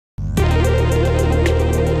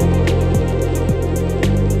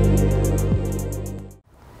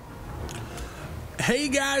Hey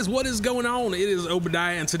guys, what is going on? It is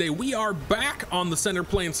Obadiah, and today we are back on the center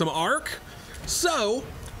playing some Ark. So,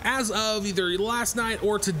 as of either last night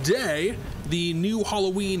or today, the new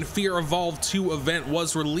Halloween Fear Evolved 2 event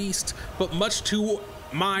was released, but much to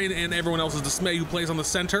mine and everyone else's dismay who plays on the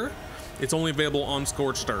center, it's only available on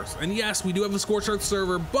Scorched Earth. And yes, we do have a Scorched Earth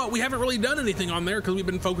server, but we haven't really done anything on there because we've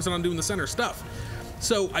been focusing on doing the center stuff.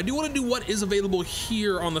 So I do want to do what is available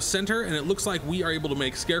here on the center, and it looks like we are able to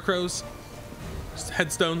make scarecrows,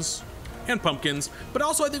 headstones, and pumpkins, but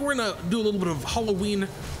also I think we're gonna do a little bit of Halloween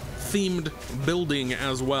themed building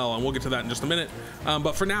as well, and we'll get to that in just a minute.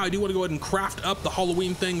 But for now, I do want to go ahead and craft up the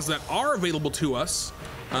Halloween things that are available to us.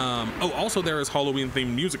 Oh, also there is Halloween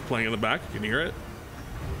themed music playing in the back. You can hear it.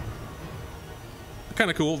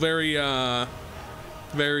 Kind of cool, very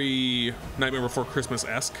Nightmare Before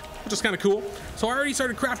Christmas-esque, which is kind of cool. So I already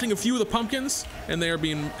started crafting a few of the pumpkins, and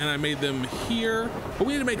I made them here, but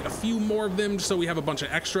we need to make a few more of them just so we have a bunch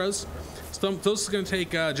of extras. So those are going to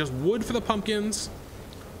take just wood for the pumpkins.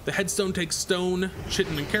 The headstone takes stone,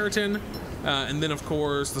 chitin, and keratin, and then of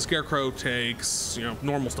course the scarecrow takes, you know,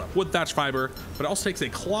 normal stuff, wood, thatch, fiber, but it also takes a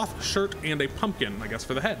cloth shirt and a pumpkin, I guess,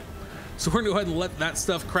 for the head. So we're gonna go ahead and let that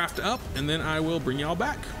stuff craft up, and then I will bring y'all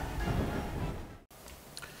back.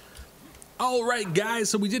 All right, guys,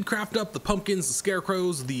 so we did craft up the pumpkins, the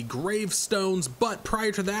scarecrows, the gravestones, but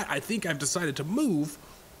prior to that, I think I've decided to move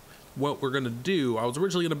what we're gonna do. I was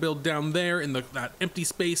originally gonna build down there in that empty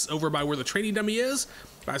space over by where the training dummy is,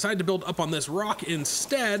 but I decided to build up on this rock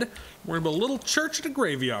instead. We're gonna build a little church and a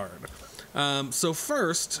graveyard. So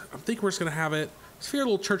first, I think we're just gonna have it, I figure a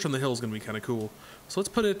little church on the hill is gonna be kind of cool. So let's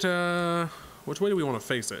put it, which way do we want to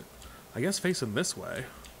face it? I guess facing this way.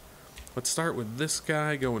 Let's start with this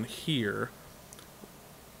guy going here.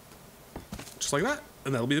 Just like that,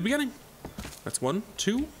 and that'll be the beginning. That's 1,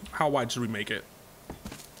 2, how wide should we make it?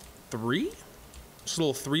 3? Just a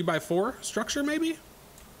little 3x4 structure, maybe?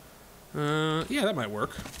 Yeah, that might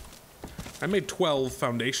work. I made 12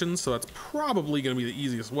 foundations, so that's probably gonna be the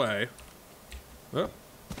easiest way. Oh,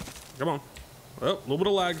 come on. Oh, a little bit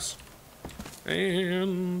of lags.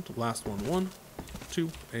 And last one, 1,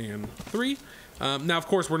 2, and 3. Now, of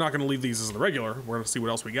course, we're not going to leave these as the regular. We're going to see what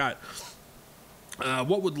else we got.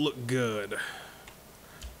 What would look good?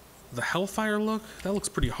 The Hellfire look? That looks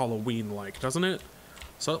pretty Halloween-like, doesn't it?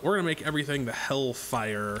 So we're going to make everything the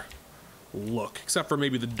Hellfire look, except for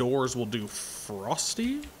maybe the doors will do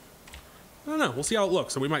Frosty. I don't know. We'll see how it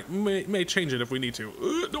looks. So we may change it if we need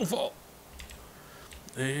to. Don't fall.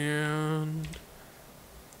 And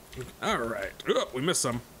all right. Oh, we missed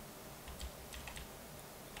some.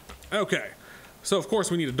 Okay. So, of course,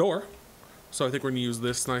 we need a door. So I think we're going to use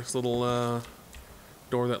this nice little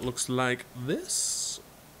door that looks like this.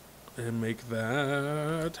 And make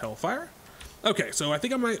that Hellfire. Okay, so I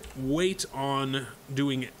think I might wait on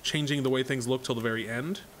changing the way things look till the very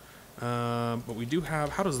end. But we do have...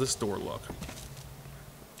 How does this door look?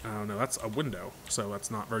 Oh, no, that's a window. So that's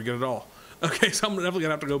not very good at all. Okay, so I'm definitely going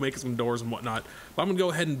to have to go make some doors and whatnot. But I'm going to go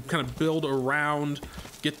ahead and kind of build around,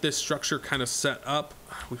 get this structure kind of set up.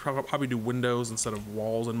 We probably do windows instead of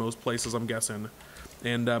walls in most places, I'm guessing.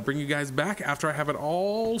 And bring you guys back after I have it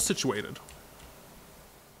all situated.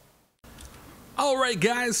 All right,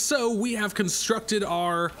 guys, so we have constructed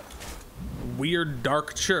our weird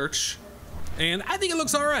dark church. And I think it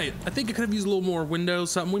looks all right. I think it could have used a little more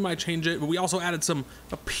windows, something. We might change it, but we also added some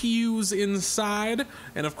pews inside.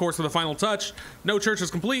 And of course, for the final touch, no church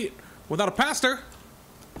is complete without a pastor.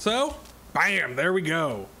 So, bam, there we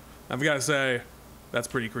go. I've got to say, that's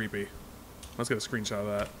pretty creepy. Let's get a screenshot of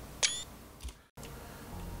that.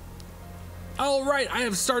 All right, I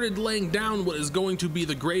have started laying down what is going to be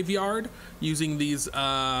the graveyard using these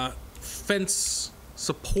fence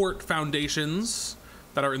support foundations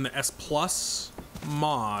that are in the S+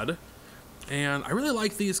 mod, and I really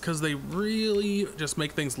like these because they really just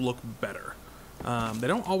make things look better. They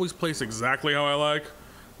don't always place exactly how I like,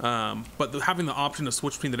 but having the option to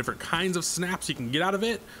switch between the different kinds of snaps you can get out of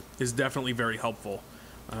it is definitely very helpful.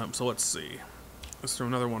 So let's see. Let's throw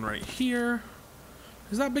another one right here.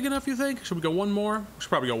 Is that big enough, you think? Should we go one more? We should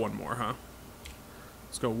probably go one more, huh?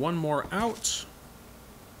 Let's go one more out,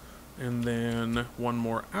 and then one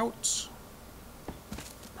more out.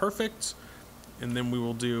 Perfect. And then we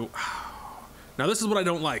will do... Now this is what I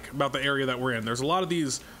don't like about the area that we're in. There's a lot of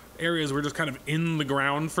these areas we're just kind of in the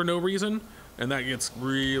ground for no reason, and that gets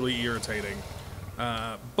really irritating.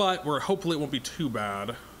 But hopefully it won't be too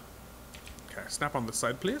bad. Okay, snap on this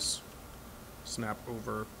side, please. Snap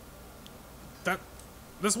over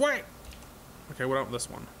this way. Okay, what about this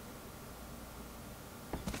one?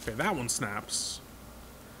 Okay, that one snaps.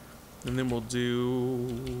 And then we'll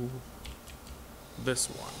do this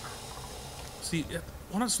one. See,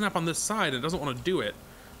 I want to snap on this side. It doesn't want to do it.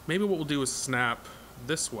 Maybe what we'll do is snap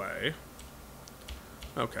this way.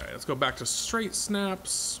 Okay, let's go back to straight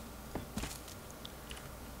snaps.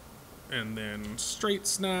 And then straight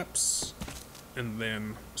snaps. And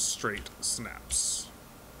then straight snaps.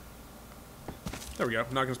 There we go.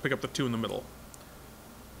 Now I can just pick up the 2 in the middle.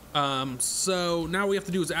 So now what we have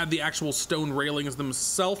to do is add the actual stone railings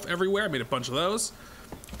themselves everywhere. I made a bunch of those.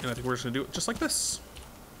 And I think we're just going to do it just like this.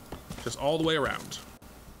 Just all the way around.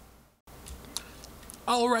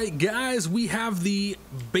 Alright guys, we have the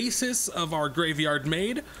basis of our graveyard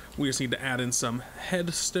made. We just need to add in some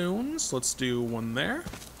headstones. Let's do one there.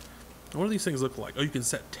 What do these things look like? Oh, you can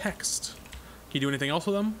set text. Can you do anything else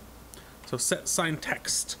with them? So set sign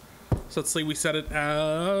text. So let's say we set it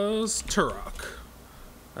as Turok.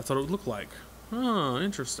 That's what it would look like. Oh,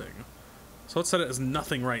 interesting. So let's set it as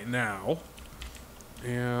nothing right now.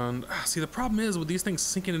 And see, the problem is with these things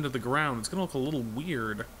sinking into the ground, it's gonna look a little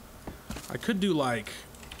weird. I could do like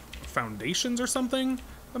foundations or something,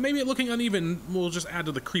 but maybe it looking uneven will just add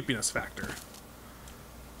to the creepiness factor.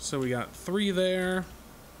 So we got 3 there.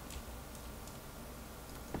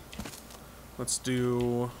 Let's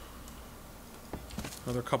do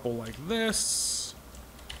another couple like this.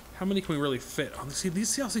 How many can we really fit? Oh, see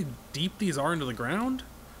how deep these are into the ground?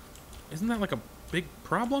 Isn't that like a big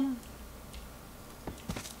problem?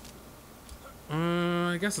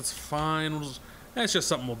 I guess it's fine. That's just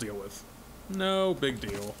something we'll deal with. No big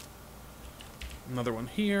deal. Another one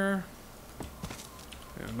here.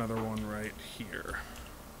 And another one right here.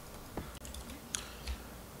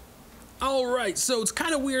 Alright, so it's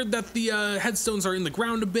kind of weird that the headstones are in the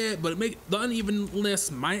ground a bit, but the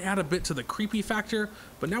unevenness might add a bit to the creepy factor.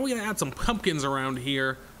 But now we gotta add some pumpkins around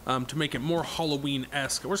here to make it more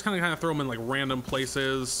Halloween-esque. We're just kind of throw them in like random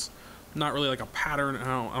places. Not really like a pattern. I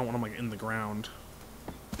don't want them like in the ground.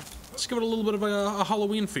 Let's give it a little bit of a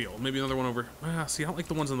Halloween feel. Maybe another one over. See, I don't like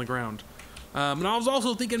the ones in the ground. And I was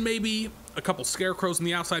also thinking maybe a couple scarecrows on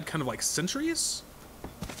the outside, kind of like sentries.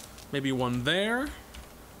 Maybe one there.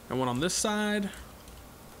 And one on this side.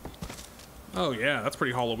 Oh yeah, that's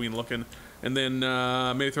pretty Halloween looking. And then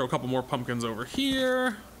maybe throw a couple more pumpkins over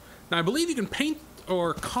here. Now I believe you can paint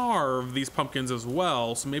or carve these pumpkins as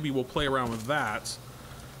well, so maybe we'll play around with that.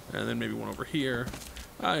 And then maybe one over here.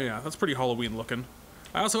 Oh yeah, that's pretty Halloween looking.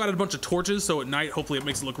 I also added a bunch of torches, so at night hopefully it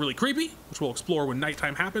makes it look really creepy, which we'll explore when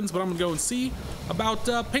nighttime happens, but I'm gonna go and see about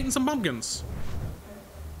painting some pumpkins.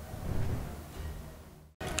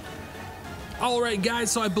 Alright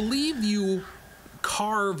guys, so I believe you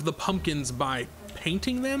carve the pumpkins by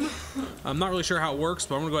painting them. I'm not really sure how it works,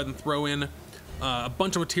 but I'm gonna go ahead and throw in a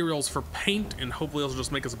bunch of materials for paint, and hopefully it'll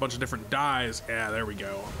just make us a bunch of different dyes. Yeah, there we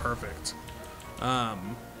go, perfect.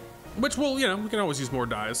 Which will, you know, we can always use more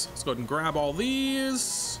dyes. Let's go ahead and grab all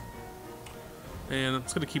these. And I'm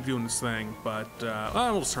just gonna keep doing this thing, but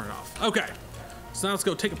we'll just turn it off. Okay, so now let's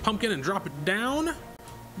go take a pumpkin and drop it down.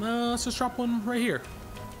 Let's just drop one right here.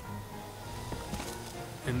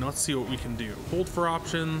 And let's see what we can do. Hold for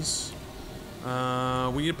options.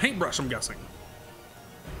 We need a paintbrush, I'm guessing.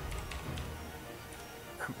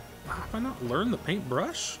 Have I not learned the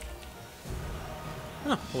paintbrush?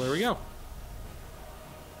 Oh, well, there we go.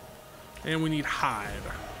 And we need hide.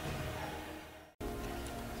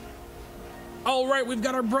 All right, we've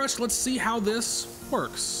got our brush. Let's see how this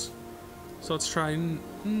works. So let's try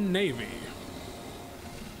navy.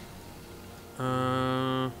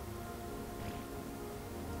 Can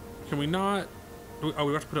we not? Oh,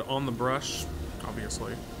 we have to put it on the brush,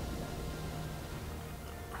 obviously.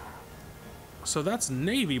 So that's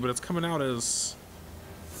navy, but it's coming out as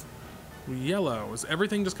yellow. Is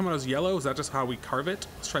everything just coming out as yellow? Is that just how we carve it?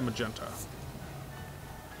 Let's try magenta.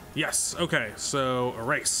 Yes, okay, so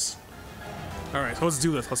erase. All right, so let's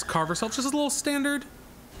do this. Let's carve ourselves just a little standard.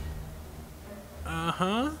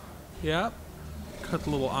 Uh-huh, yep. Cut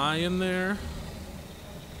the little eye in there.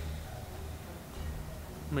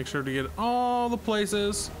 Make sure to get all the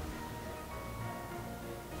places.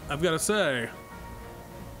 I've got to say,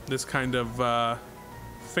 this kind of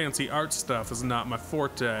fancy art stuff is not my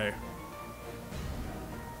forte.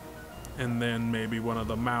 And then maybe one of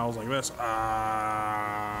the mouths like this.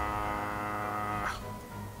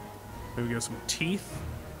 Maybe get some teeth.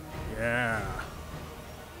 Yeah.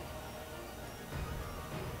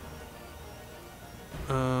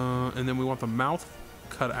 And then we want the mouth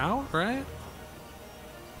cut out, right?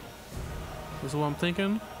 This is what I'm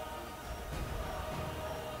thinking.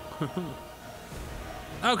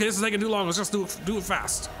 Okay, this is taking too long. Let's just do it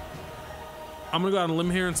fast. I'm gonna go out on a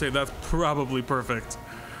limb here and say that's probably perfect.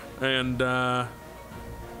 And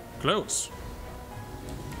close.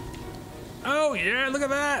 Oh yeah, look at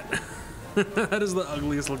that. That is the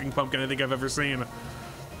ugliest looking pumpkin I think I've ever seen.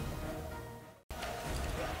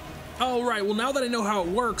 All right, well now that I know how it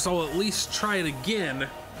works, I'll at least try it again.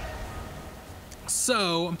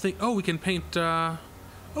 So I'm thinking, oh, we can paint, we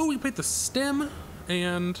can paint the stem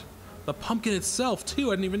and the pumpkin itself too.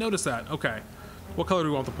 I didn't even notice that. Okay, what color do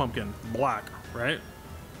we want the pumpkin? Black, right?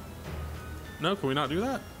 No, can we not do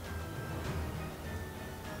that?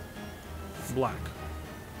 Black.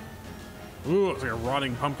 Ooh, it's like a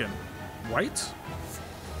rotting pumpkin. White?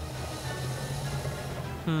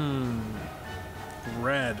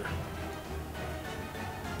 Red.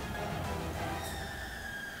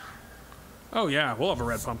 Oh yeah, we'll have a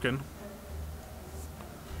red pumpkin.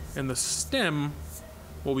 And the stem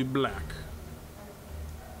will be black.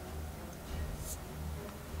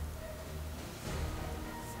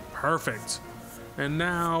 Perfect. And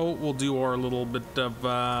now we'll do our little bit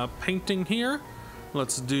of painting here.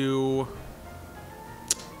 Let's do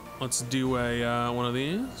a one of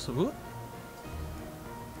these. Whoop.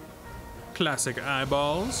 Classic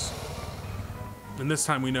eyeballs. And this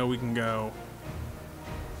time we know we can go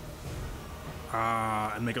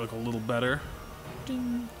and make it look a little better.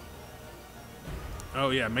 Ding.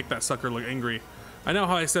 Oh yeah, make that sucker look angry. I know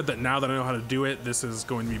how I said that now that I know how to do it, this is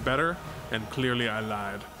going to be better, and clearly I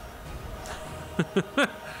lied. But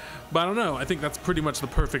I don't know, I think that's pretty much the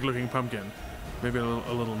perfect looking pumpkin. Maybe a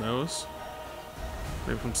little nose.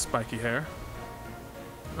 Maybe some spiky hair.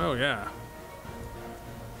 Oh yeah.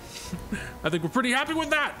 I think we're pretty happy with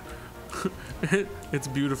that. It's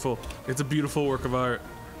beautiful. It's a beautiful work of art.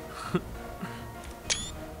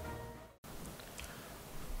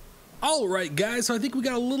 All right, guys, so I think we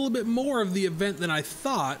got a little bit more of the event than I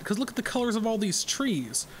thought, because look at the colors of all these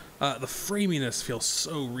trees. The framiness feels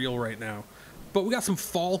so real right now. But we got some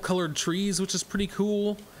fall colored trees, which is pretty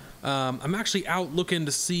cool. I'm actually out looking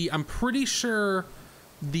to see, I'm pretty sure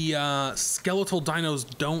the skeletal dinos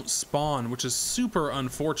don't spawn, which is super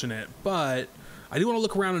unfortunate, but I do want to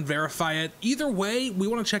look around and verify it. Either way, we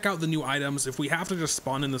want to check out the new items. If we have to just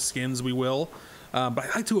spawn in the skins, we will. But I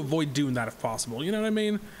like to avoid doing that if possible, you know what I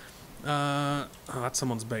mean? Oh, that's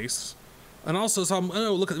someone's base. And also, so I'm gonna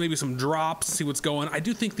look at maybe some drops, see what's going. I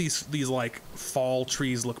do think these like fall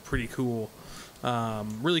trees look pretty cool.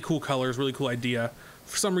 Really cool colors, really cool idea.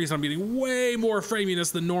 For some reason, I'm getting way more framiness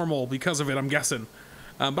than normal because of it, I'm guessing.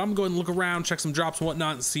 But I'm going to look around, check some drops and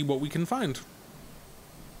whatnot, and see what we can find.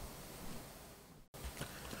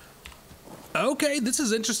 Okay, this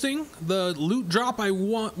is interesting. The loot drop I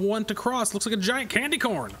want to cross looks like a giant candy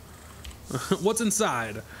corn. What's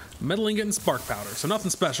inside? Metal ingot and spark powder, so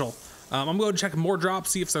nothing special. I'm going to check more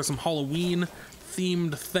drops, see if there's some Halloween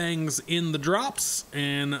themed things in the drops,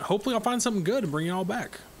 and hopefully I'll find something good and bring you all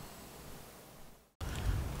back.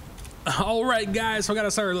 All right, guys, so I got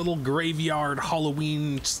us our little graveyard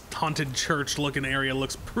Halloween haunted church looking area.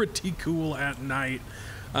 Looks pretty cool at night.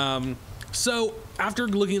 So after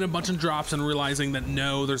looking at a bunch of drops and realizing that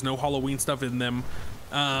no, there's no Halloween stuff in them,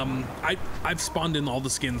 I've spawned in all the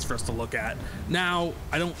skins for us to look at. Now,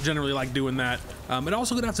 I don't generally like doing that. It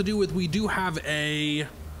also gonna have to do with, we do have a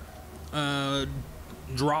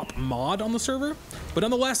drop mod on the server, but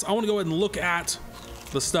nonetheless, I want to go ahead and look at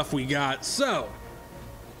the stuff we got. So,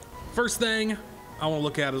 first thing I want to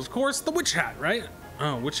look at is, of course, the witch hat, right?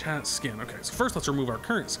 Oh, witch hat skin. Okay, so first let's remove our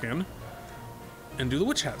current skin and do the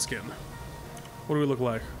witch hat skin. What do we look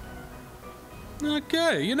like?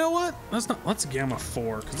 Okay, you know what? Let's gamma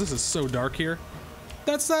 4 because this is so dark here.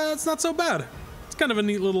 That's not so bad. It's kind of a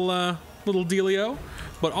neat little little dealio.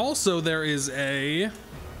 But also there is a,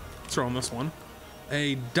 let's throw on this one,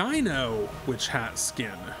 a Dino witch hat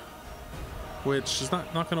skin, which is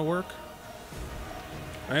not gonna work.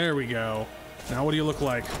 There we go. Now what do you look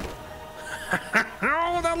like?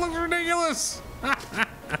 Oh, that looks ridiculous.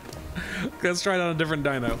 Let's try it on a different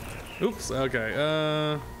dino. Oops,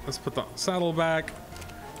 okay, let's put the saddle back.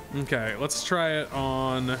 Okay, let's try it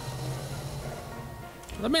on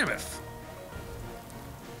the mammoth.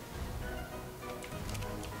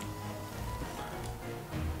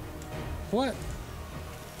 What?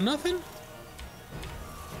 Nothing?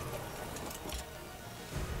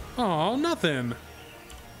 Oh, nothing.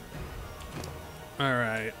 All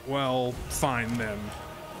right, well, fine then.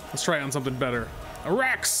 Let's try it on something better. A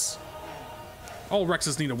Rex! All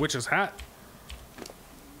Rexes need a witch's hat.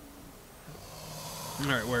 All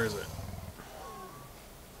right, where is it?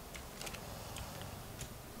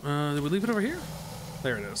 Did we leave it over here?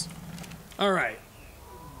 There it is. All right.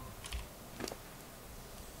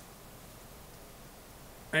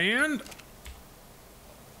 And,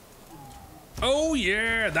 oh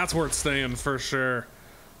yeah, that's where it's staying for sure.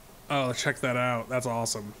 Oh, check that out. That's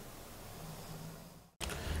awesome.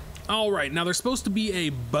 All right, now there's supposed to be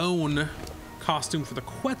a bone costume for the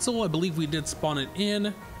Quetzal. I believe we did spawn it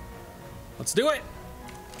in. Let's do it.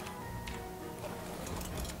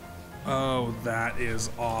 Oh, that is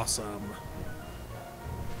awesome.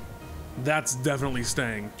 That's definitely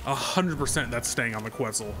staying. 100% that's staying on the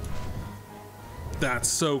Quetzal. That's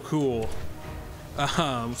so cool. Let's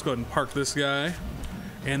go ahead and park this guy.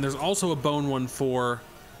 And there's also a bone one for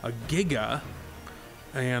a Giga.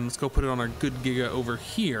 And let's go put it on our good Giga over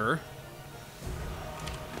here.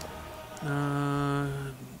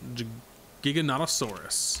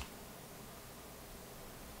 Giganotosaurus.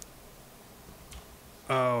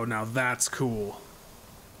 Oh, now that's cool.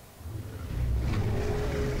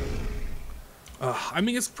 I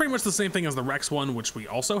mean, it's pretty much the same thing as the Rex one, which we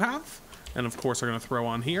also have. And of course, we're going to throw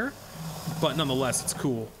on here. But nonetheless, it's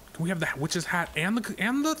cool. Can we have the witch's hat and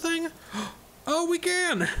the thing? Oh, we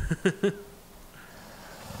can!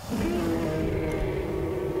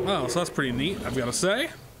 Oh, so that's pretty neat, I've got to say.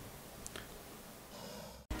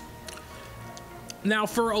 Now,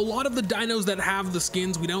 for a lot of the dinos that have the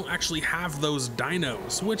skins, we don't actually have those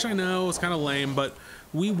dinos, which I know is kind of lame, but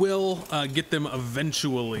we will get them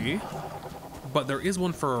eventually. But there is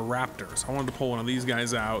one for a raptor, so I wanted to pull one of these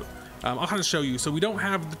guys out. I'll kind of show you. So we don't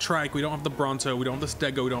have the Trike, we don't have the Bronto, we don't have the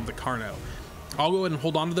Stego, we don't have the Carno. I'll go ahead and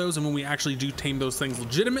hold on to those, and when we actually do tame those things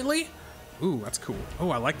legitimately, ooh, that's cool. Oh,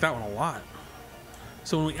 I like that one a lot.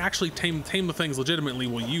 So when we actually tame the things legitimately,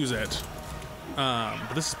 we'll use it.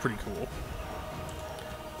 But this is pretty cool.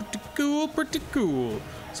 Pretty cool.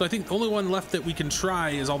 So I think the only one left that we can try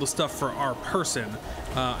is all the stuff for our person.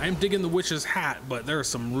 I'm digging the witch's hat, but there are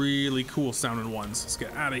some really cool sounding ones. Let's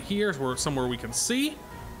get out of here, somewhere we can see.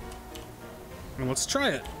 And let's try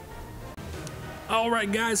it. All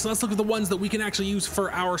right, guys, so let's look at the ones that we can actually use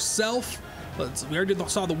for ourselves. We already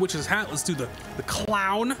saw the witch's hat. Let's do the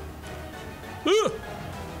clown. Ooh!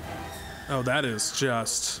 Oh, that is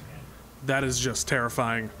just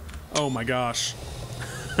terrifying. Oh my gosh.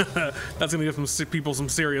 That's gonna give some people some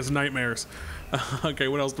serious nightmares. Okay,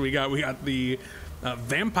 what else do we got? We got the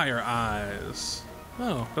vampire eyes.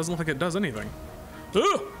 Oh, doesn't look like it does anything.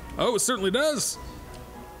 Ooh! Oh, it certainly does.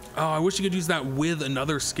 Oh, I wish you could use that with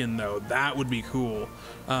another skin though. That would be cool.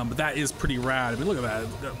 But that is pretty rad. I mean, look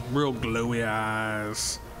at that, real glowy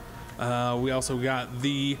eyes. We also got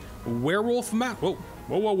the werewolf mask. Whoa.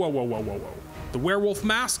 The werewolf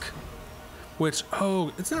mask, which,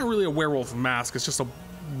 oh, it's not really a werewolf mask. It's just a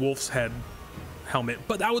wolf's head helmet,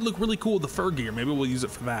 but that would look really cool with the fur gear. Maybe we'll use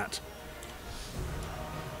it for that.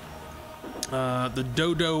 The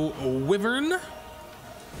Dodo Wyvern.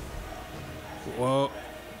 Whoa.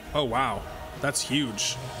 Oh, wow. That's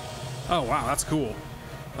huge. Oh, wow. That's cool.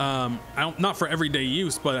 Not for everyday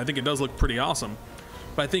use, but I think it does look pretty awesome.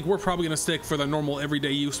 But I think we're probably going to stick for the normal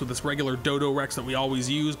everyday use with this regular Dodo Rex that we always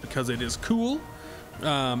use because it is cool.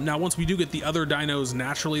 Now, once we do get the other dinos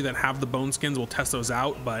naturally that have the bone skins, we'll test those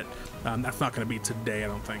out, but that's not going to be today, I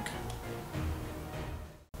don't think.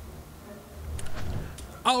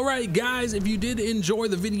 All right, guys, if you did enjoy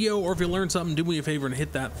the video or if you learned something, do me a favor and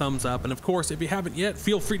hit that thumbs up. And of course, if you haven't yet,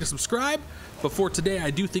 feel free to subscribe. But for today,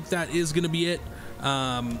 I do think that is going to be it.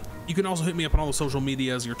 You can also hit me up on all the social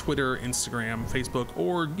medias, your Twitter, Instagram, Facebook,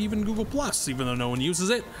 or even Google+, even though no one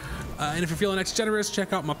uses it. And if you're feeling extra generous,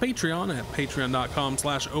 check out my Patreon at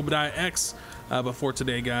patreon.com/ObadiahX. But for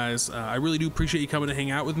today, guys, I really do appreciate you coming to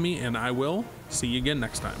hang out with me, and I will see you again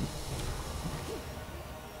next time.